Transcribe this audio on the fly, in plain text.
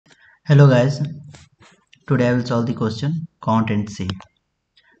Hello guys, today I will solve the question count and say.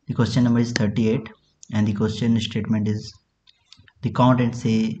 The question number is 38 and the question statement is the count and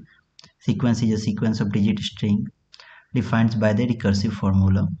say sequence is a sequence of digit string defined by the recursive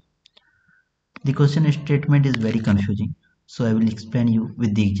formula. The question statement is very confusing, so I will explain you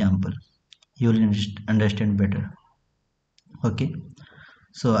with the example. You will understand better. Okay,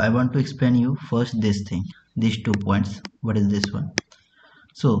 so I want to explain you first this thing, these 2 points. What is this one?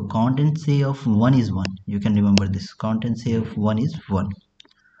 So count and say of 1 is 1. You can remember this. Count and say of 1 is 1.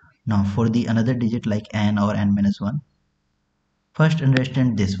 Now for the another digit like n or n minus 1, first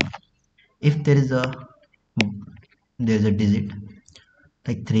understand this one. If there is a digit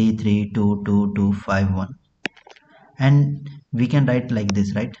like 3 3 2 2 2 5 1, and we can write like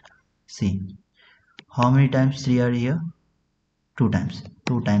this, right? See, how many times 3 are here? 2 times.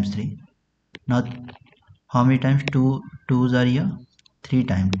 2 times 3. Now how many times 2's are here? 3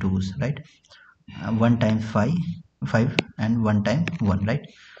 times 2's, right? 1 times 5 and 1 time 1, right?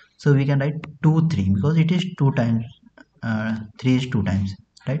 So we can write 2 3 because it is 2 times 3 is 2 times,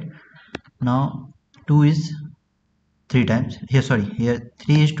 right? Now 2 is 3 times here, sorry, here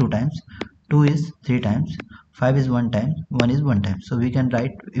 3 is 2 times, 2 is 3 times, 5 is 1 time, 1 is 1 time. So we can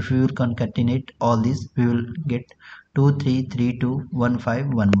write, if we will concatenate all these, we will get 2 3 3 2 1 5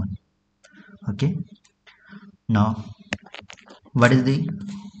 1 1. Okay, now what is the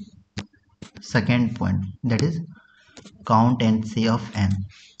second point? That is count and say of n.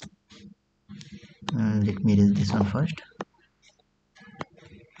 Let me erase this one first.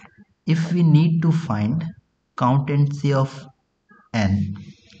 If we need to find count and say of n,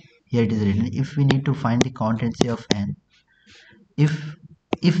 here it is written, if we need to find the count and say of n, if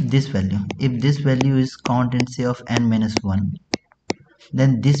this value is count and say of n minus 1,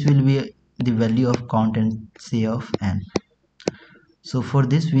 then this will be the value of count and say of n. So for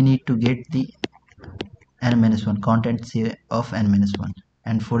this we need to get the n minus 1, count and say of n minus 1,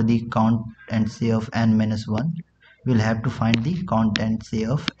 and for the count and say of n minus 1, we'll have to find the count and say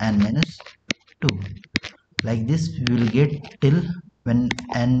of n minus 2. Like this we will get till when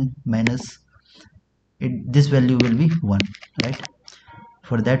n minus this value will be 1, right?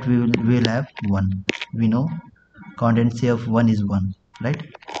 For that we will have 1. We know count and say of 1 is 1, right?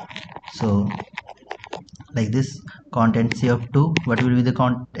 So like this, count and say of 2, what will be the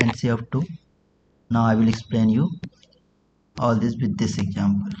count and say of 2? Now I will explain you all this with this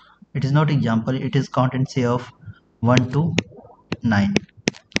example. It is not example, it is count and say of 1 to 9.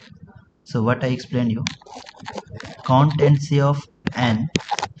 So what I explained you, count and say of n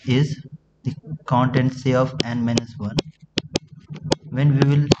is the count and say of n minus 1. When we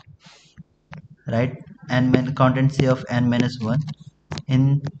will write count and say of n minus 1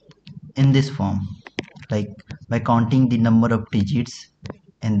 in this form, like by counting the number of digits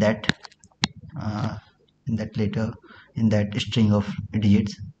in that letter, in that string of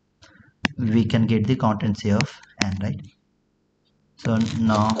digits, we can get the count and say of n, right? So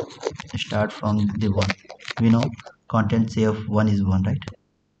now start from the 1. We know count and say of 1 is 1, right?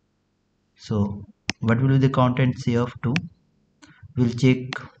 So what will be the count and say of 2? We'll check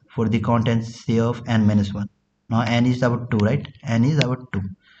for the count and say of n minus 1. Now n is about 2, right? N is about 2.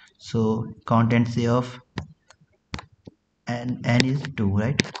 So count and say of n is 2,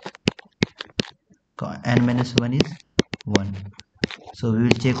 right? N minus 1 is 1. So we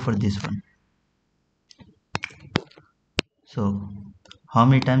will check for this one. So how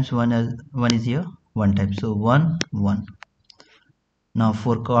many times 1 is here? 1 time. So 1 1. Now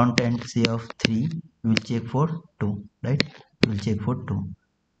for count and say of 3, we will check for 2, right? We will check for 2.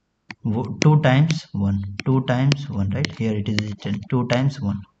 2 times 1, 2 times 1, right? Here it is written 2 times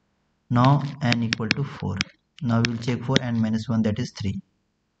 1. Now n equal to 4. Now we will check for n minus 1, that is 3.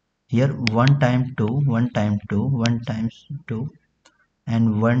 Here 1 time 2, 1 time 2, 1 times 2,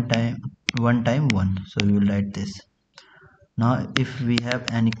 and 1 time 1. So we will write this. Now if we have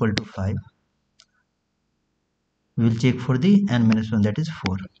n equal to 5, we will check for the n minus 1, that is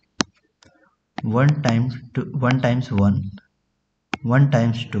 4. 1 times 2, 1 times 1, 1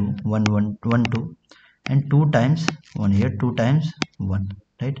 times 2, 1 1 1 2, and 2 times 1. Here 2 times 1,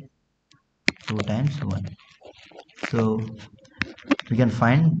 right? 2 times 1. So we can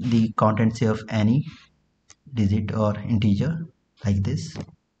find the count and say of any digit or integer like this.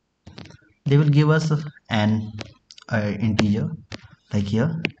 They will give us an integer, like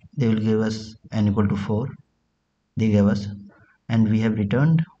here they will give us n equal to 4. They gave us, and we have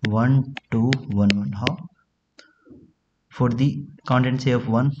returned 1 2 1 1. How? For the count and say of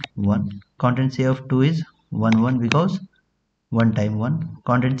 1 1, count and say of 2 is 1 1 because 1 time 1.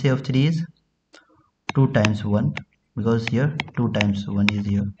 Count and say of 3 is 2 times 1 because here 2 times 1 is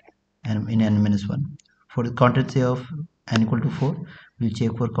here. and in n minus 1. For the constancy of n equal to 4, we'll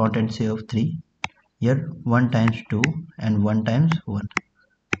check for constancy of 3. Here 1 times 2 and 1 times 1.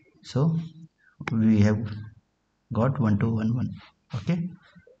 So we have got 1 2 1 1. Okay,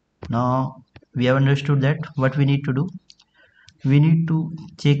 now we have understood that what we need to do, we need to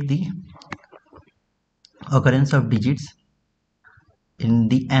check the occurrence of digits in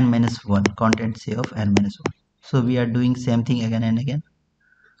the n minus 1 constancy of n minus 1. So we are doing same thing again and again,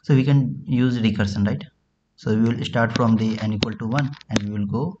 so we can use recursion, right? So we will start from the n equal to 1 and we will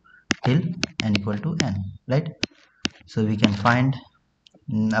go till n equal to n, right? So we can find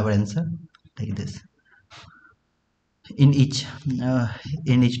our answer like this. In each uh,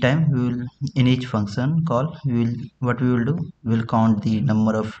 in each time we will, in each function call, we will, what we will do, we will count the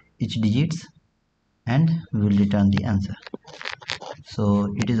number of each digits and we will return the answer.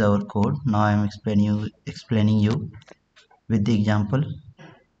 So it is our code. Now I am explaining you with the example.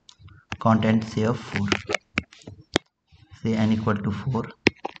 Content say of 4, say n equal to 4,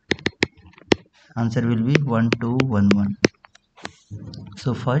 answer will be 1 2 1 1.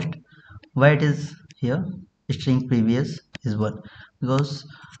 So first, why it is here string previous is 1, because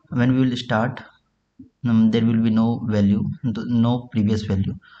when we will start, there will be no value, no previous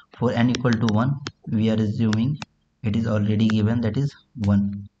value. For n equal to 1, we are assuming it is already given, that is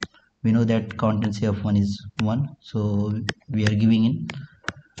 1. We know that constancy of 1 is 1, so we are giving in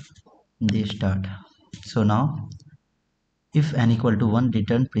the start. So now if n equal to 1,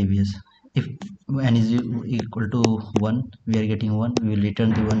 return previous. If n is equal to 1, we are getting 1, we will return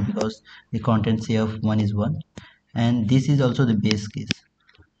the 1 because the constancy of 1 is 1. And this is also the base case.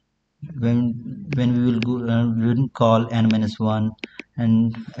 When we will go, we will call n minus 1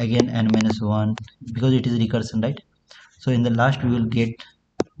 and again n minus 1, because it is recursion, right? So in the last we will get,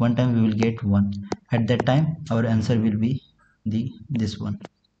 one time we will get 1. At that time our answer will be this one.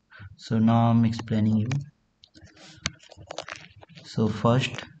 So now I'm explaining you. So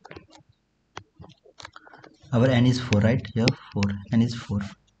first, our n is 4, right? Here 4, n is 4.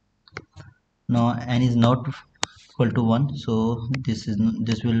 Now n is not equal to 1, so this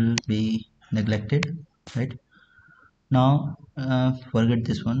will be neglected, right? Now forget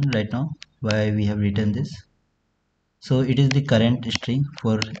this one right now, why we have written this. So it is the current string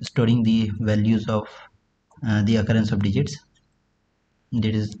for storing the values of the occurrence of digits.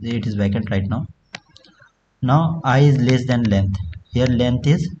 It is vacant right now. Now I is less than length. Here length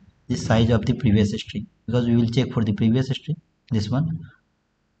is the size of the previous string, because we will check for the previous string, this one.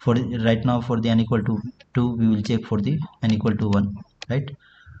 For right now, for the n equal to 2, we will check for the n equal to 1, right?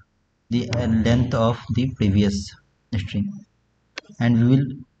 The length of the previous string, and we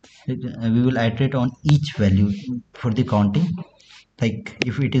will iterate on each value for the counting. Like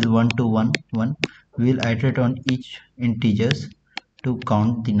if it is 1 to 1 1, we will iterate on each integers to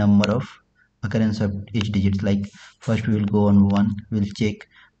count the number of occurrence of each digit. Like first we will go on 1, we will check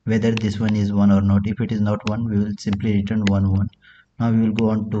whether this one is 1 or not. If it is not 1, we will simply return 1 1. Now we will go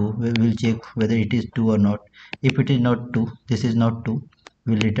on 2, we will check whether it is 2 or not. If it is not 2, this is not 2,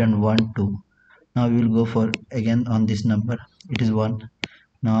 we will return 1 2. Now we will go for again on this number, it is 1.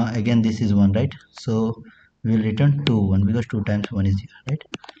 Now again this is 1, right? So we will return 2 1, because 2 times 1 is here, right?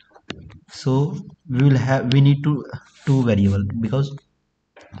 So we need two variable, because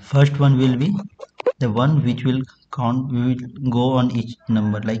first one will be the one which will count, we will go on each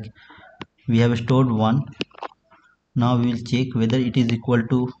number. Like we have stored 1. Now we will check whether it is equal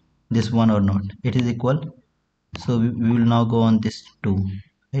to this one or not. It is equal, so we will now go on this 2,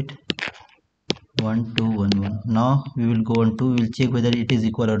 right? 1 2 1 1. Now we will go on 2, we will check whether it is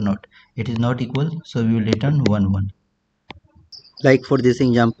equal or not. It is not equal, so we will return 1 1. Like for this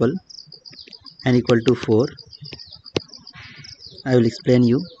example, n equal to 4, I will explain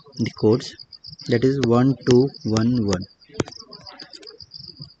you the codes. That is 1 2 1 1.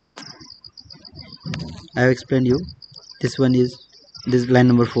 I have explained you. This one is this line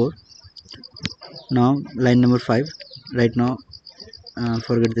number 4. Now line number 5. Right now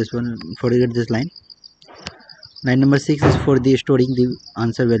forget this one, forget this line. Line number 6 is for the storing the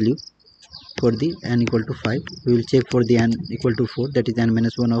answer value for the n equal to 5. We will check for the n equal to 4, that is n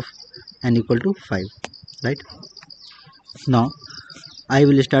minus 1 of n equal to 5, right? Now I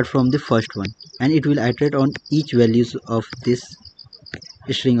will start from the first one, and it will iterate on each values of this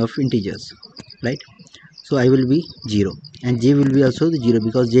string of integers, right? So I will be 0 and j will be also the 0,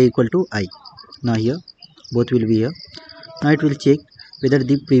 because j equal to I. Now here both will be here. Now it will check whether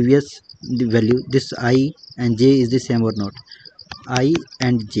the previous the value, this I and j is the same or not. I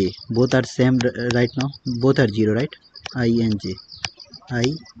and j both are same right now, both are 0, right? I and j, I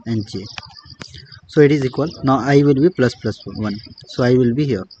and j. So it is equal. Now I will be plus plus 1, so I will be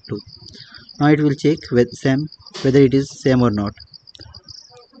here 2. Now it will check with same whether it is same or not.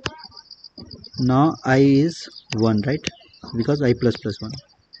 Now I is 1, right, because I plus plus 1.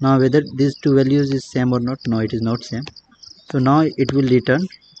 Now whether these two values is same or not. No, it is not same. So now it will return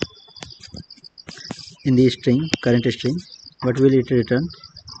in the string, current string, what will it return?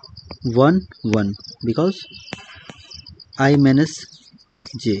 1 1, because I minus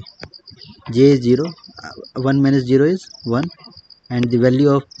j, j is 0, 1 minus 0 is 1, and the value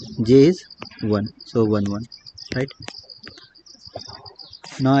of j is 1, so 1 1, right.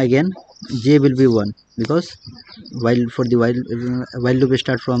 Now again j will be 1, because while for the while loop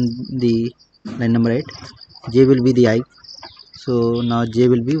start from the line number 8, j will be the I, so now j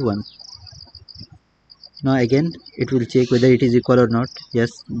will be 1. Now again it will check whether it is equal or not.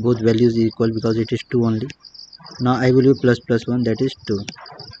 Yes, both values is equal because it is 2 only. Now I will be plus plus 1, that is 2.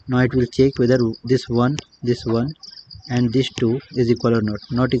 Now it will check whether this 1, this 1 and this 2 is equal or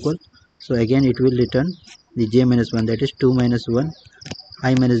not equal. So again it will return the j minus 1, that is 2 minus 1,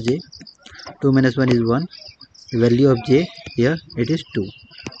 I minus j. 2 minus 1 is 1, the value of j here it is 2,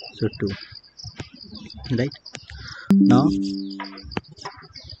 so 2, right.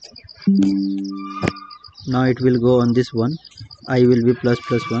 Now it will go on this one, I will be plus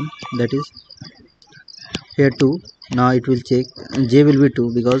plus 1, that is here 2. Now it will check j will be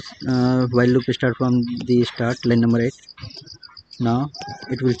 2, because while loop start from the start line number 8. Now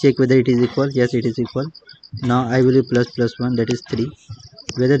it will check whether it is equal. Yes, it is equal. Now I will be plus plus 1, that is 3.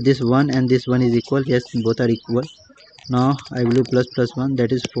 Whether this one and this one is equal. Yes, both are equal. Now I will be plus plus 1,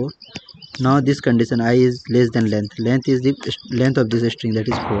 that is 4. Now this condition I is less than length is the length of this string, that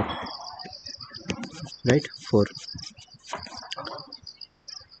is 4, right, 4.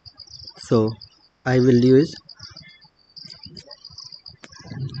 So I will use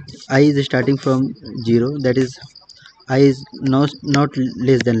I is starting from 0, that is I is not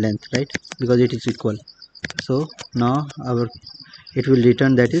less than length, right, because it is equal. So now our it will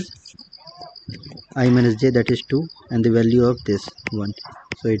return, that is I minus j, that is 2, and the value of this 1,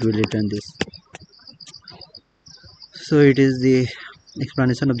 so it will return this. So it is the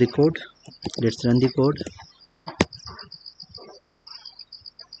explanation of the code. Let's run the code.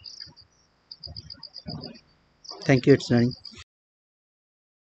 Thank you, it's running.